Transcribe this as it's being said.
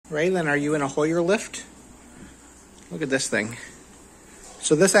Raylan, are you in a Hoyer lift? Look at this thing.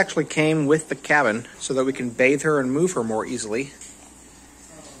 So this actually came with the cabin so that we can bathe her and move her more easily.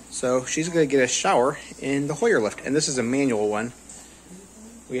 So she's going to get a shower in the Hoyer lift. And this is a manual one.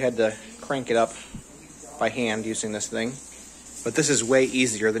 We had to crank it up by hand using this thing. But this is way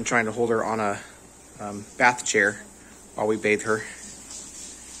easier than trying to hold her on a bath chair while we bathe her.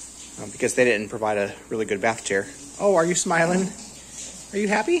 Because they didn't provide a really good bath chair. Oh, are you smiling? Are you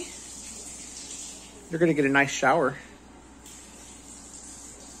happy? You're going to get a nice shower.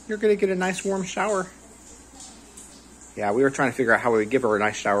 You're going to get a nice warm shower. Yeah, we were trying to figure out how we would give her a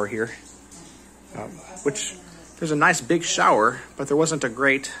nice shower here. Which, there's a nice big shower, but there wasn't a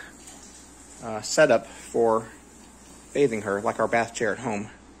great setup for bathing her, like our bath chair at home.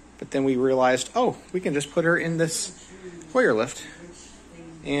 But then we realized, oh, we can just put her in this Hoyer lift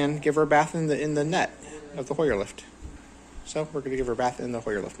and give her a bath in the net of the Hoyer lift. So we're going to give her a bath in the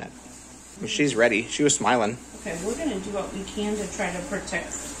Hoyer lift net. And she's ready. She was smiling. Okay, we're going to do what we can to try to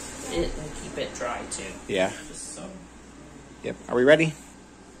protect it and keep it dry too. Yeah. Just so. Yep. Are we ready?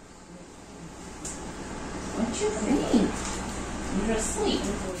 What you think? You're asleep.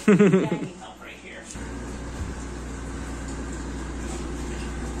 Yeah, I need help right here.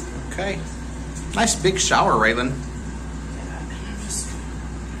 Okay. Nice big shower, Raylan.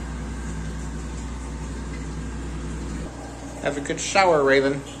 Have a good shower,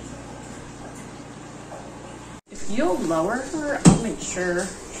 Raylan. If you'll lower her, I'll make sure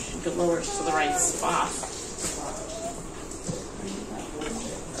she lowers to the right spot.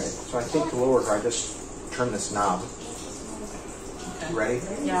 Alright, so I think to lower her, I just turn this knob. Okay. You ready?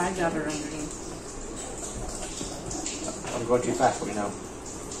 Yeah, I got her underneath. I'm going too fast, let me know.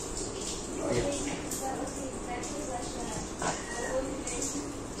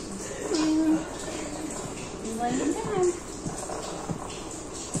 Laying down.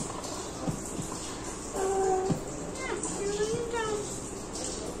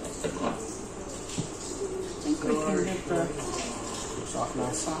 Soft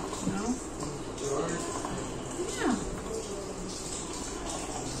now. Soft now. Yeah.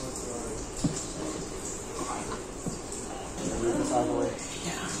 Move this out of the way.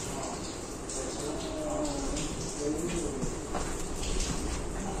 Yeah.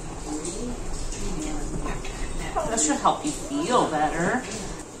 That should help you feel better.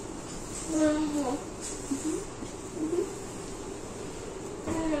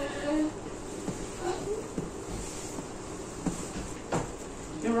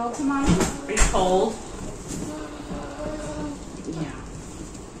 You roll to mommy? Are you cold? Yeah.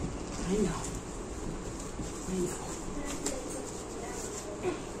 I know.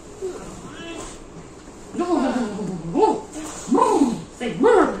 No. Say,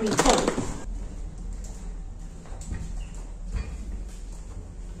 are you cold?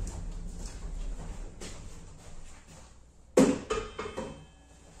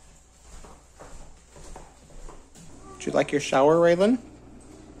 Did you like your shower, Raylan?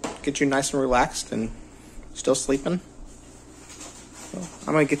 Get you nice and relaxed and still sleeping? Well,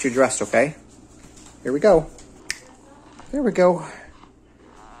 I'm going to get you dressed, okay? Here we go. There we go.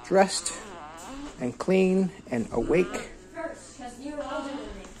 Dressed and clean and awake.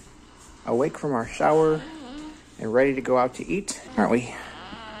 Awake from our shower and ready to go out to eat, aren't we?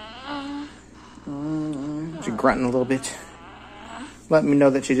 She's grunting a little bit. Let me know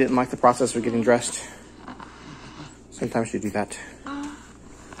that she didn't like the process of getting dressed. Sometimes you do that.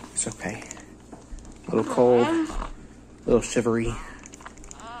 It's okay. A little cold, a little shivery,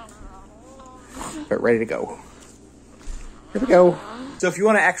 but ready to go. Here we go. So if you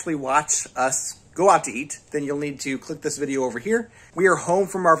want to actually watch us go out to eat, then you'll need to click this video over here. We are home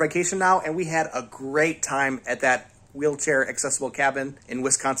from our vacation now, and we had a great time at that wheelchair accessible cabin in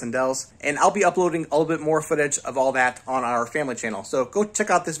Wisconsin Dells. And I'll be uploading a little bit more footage of all that on our family channel. So go check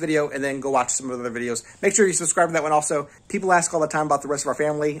out this video and then go watch some of the other videos. Make sure you subscribe to that one also. People ask all the time about the rest of our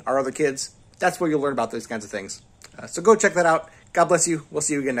family, our other kids. That's where you'll learn about those kinds of things. So go check that out. God bless you. We'll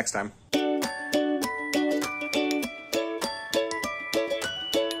see you again next time.